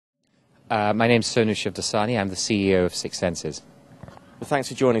My name's Sonu Shivdasani. I'm the CEO of Six Senses. Well, thanks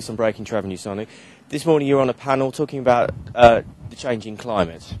for joining us on Breaking Revenue, Sonu. This morning you were on a panel talking about the changing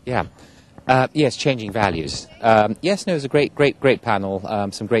climate. Yeah. Yes, changing values. Yes, no, it was a great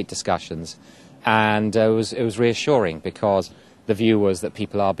panel, some great discussions. And it was reassuring because the view was that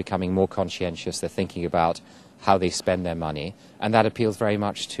people are becoming more conscientious. They're thinking about how they spend their money. And that appeals very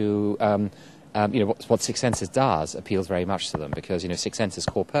much to, what Six Senses does appeals very much to them because, Six Senses'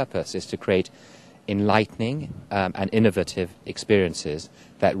 core purpose is to create enlightening and innovative experiences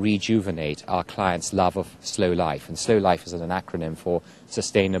that rejuvenate our clients' love of slow life. And slow life is an acronym for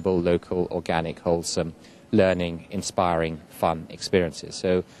sustainable, local, organic, wholesome, learning, inspiring, fun experiences.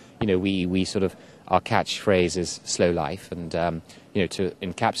 So, we sort of, our catchphrase is slow life. And, to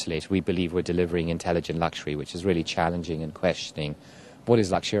encapsulate, we believe we're delivering intelligent luxury, which is really challenging and questioning what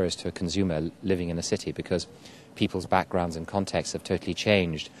is luxurious to a consumer living in a city, because people's backgrounds and contexts have totally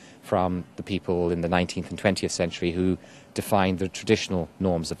changed from the people in the 19th and 20th century who defined the traditional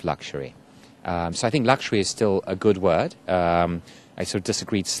norms of luxury. So I think luxury is still a good word. I sort of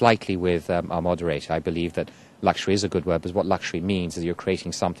disagreed slightly with our moderator. I believe that luxury is a good word, but what luxury means is you're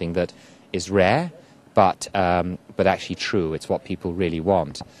creating something that is rare, but actually true. It's what people really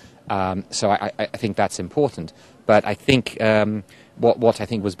want. So I think that's important. But I think what I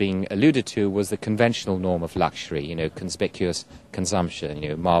think was being alluded to was the conventional norm of luxury, conspicuous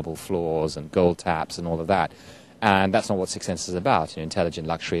consumption, marble floors and gold taps and all of that. And that's not what Six Senses is about. Intelligent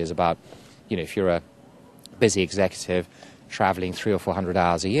luxury is about, if you're a busy executive traveling 300 or 400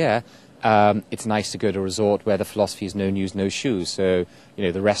 hours a year, it's nice to go to a resort where the philosophy is no news, no shoes. So,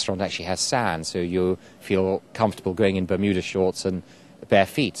 the restaurant actually has sand, so you feel comfortable going in Bermuda shorts and bare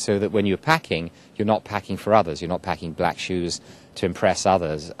feet, so that when you're packing, you're not packing for others. You're not packing black shoes to impress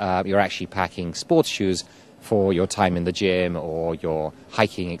others. You're actually packing sports shoes for your time in the gym or your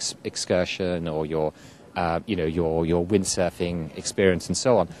hiking excursion or your windsurfing experience and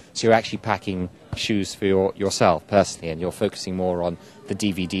so on. So you're actually packing shoes for yourself personally, and you're focusing more on the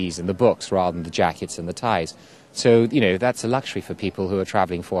DVDs and the books rather than the jackets and the ties. So, that's a luxury for people who are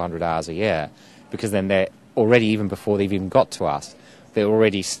traveling 400 hours a year, because then they're already, even before they've even got to us, the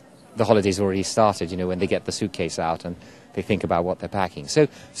holidays already started, when they get the suitcase out and they think about what they're packing. So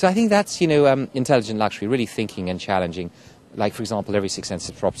I think that's, intelligent luxury, really thinking and challenging. Like, for example, every Six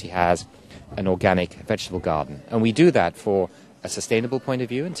Senses property has an organic vegetable garden. And we do that for a sustainable point of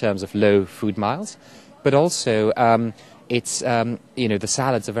view in terms of low food miles. But also, the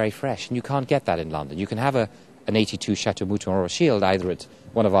salads are very fresh, and you can't get that in London. You can have an 82 Chateau Mouton or a Shield either at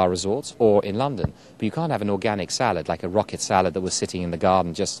one of our resorts or in London. But you can't have an organic salad, like a rocket salad that was sitting in the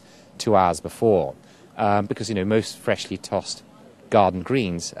garden just 2 hours before. Because, most freshly tossed garden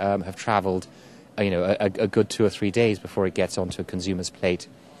greens have travelled, a good 2 or 3 days before it gets onto a consumer's plate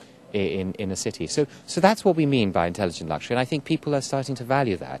in a city. So that's what we mean by intelligent luxury. And I think people are starting to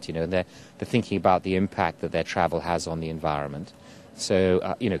value that, and they're thinking about the impact that their travel has on the environment.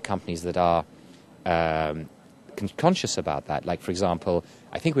 So, companies that are conscious about that, like, for example,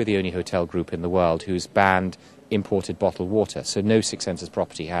 I think we're the only hotel group in the world who's banned imported bottled water. So no Six Senses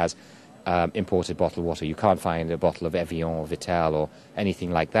property has imported bottled water. You can't find a bottle of Evian or Vital or anything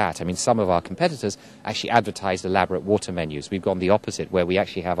like that. I mean, some of our competitors actually advertise elaborate water menus. We've gone the opposite, where we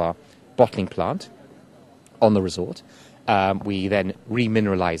actually have our bottling plant on the resort. We then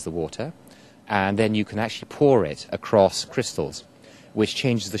remineralize the water, and then you can actually pour it across crystals, which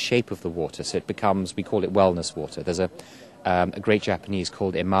changes the shape of the water. So it becomes, we call it wellness water. There's a great Japanese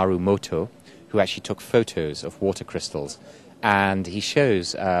called Emaru Moto who actually took photos of water crystals. And he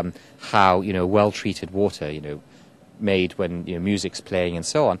shows how, well-treated water, made when music's playing and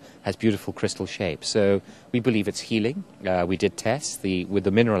so on, has beautiful crystal shapes. So we believe it's healing. We did tests. With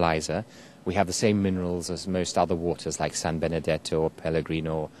the mineralizer, we have the same minerals as most other waters like San Benedetto or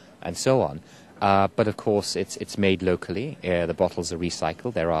Pellegrino and so on. But of course, it's made locally. The bottles are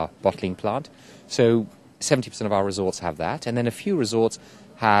recycled. They're our bottling plant. So 70% of our resorts have that. And then a few resorts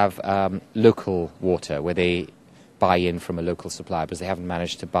have local water where they buy in from a local supplier because they haven't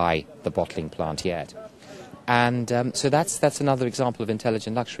managed to buy the bottling plant yet. And so that's another example of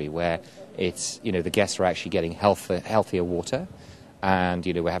intelligent luxury, where it's, the guests are actually getting healthier water, and,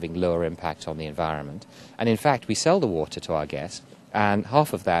 we're having lower impact on the environment. And in fact, we sell the water to our guests, and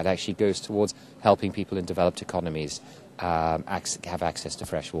half of that actually goes towards helping people in developed economies have access to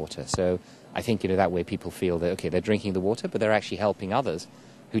fresh water. So I think, that way people feel that, okay, they're drinking the water, but they're actually helping others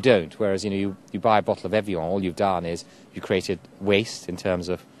who don't. Whereas, you buy a bottle of Evian, all you've done is you created waste in terms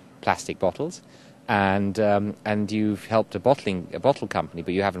of plastic bottles, and you've helped a bottle company,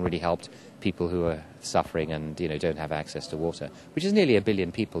 but you haven't really helped people who are suffering and don't have access to water, which is nearly 1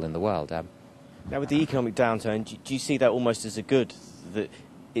 billion people in the world. Now, with the economic downturn, do you see that almost as a good? That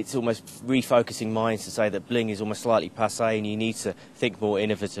it's almost refocusing minds to say that bling is almost slightly passé and you need to think more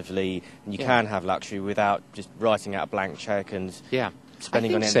innovatively and you can have luxury without just writing out a blank cheque and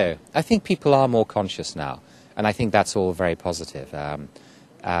spending on anything. I think people are more conscious now, and I think that's all very positive. And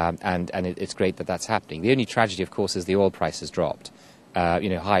it's great that that's happening. The only tragedy, of course, is the oil price has dropped.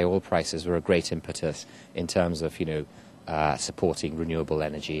 High oil prices were a great impetus in terms of supporting renewable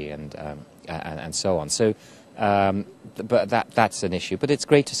energy and so on. So, but that's an issue. But it's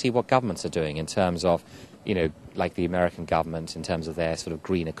great to see what governments are doing in terms of, like the American government, in terms of their sort of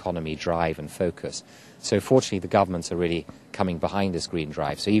green economy drive and focus. So fortunately, the governments are really coming behind this green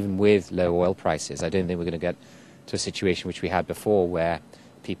drive. So even with low oil prices, I don't think we're going to get to a situation which we had before where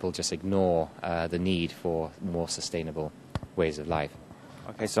people just ignore the need for more sustainable ways of life.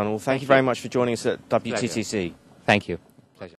 Okay, Sonu, well, thank you very much for joining us at WTTC. Thank you.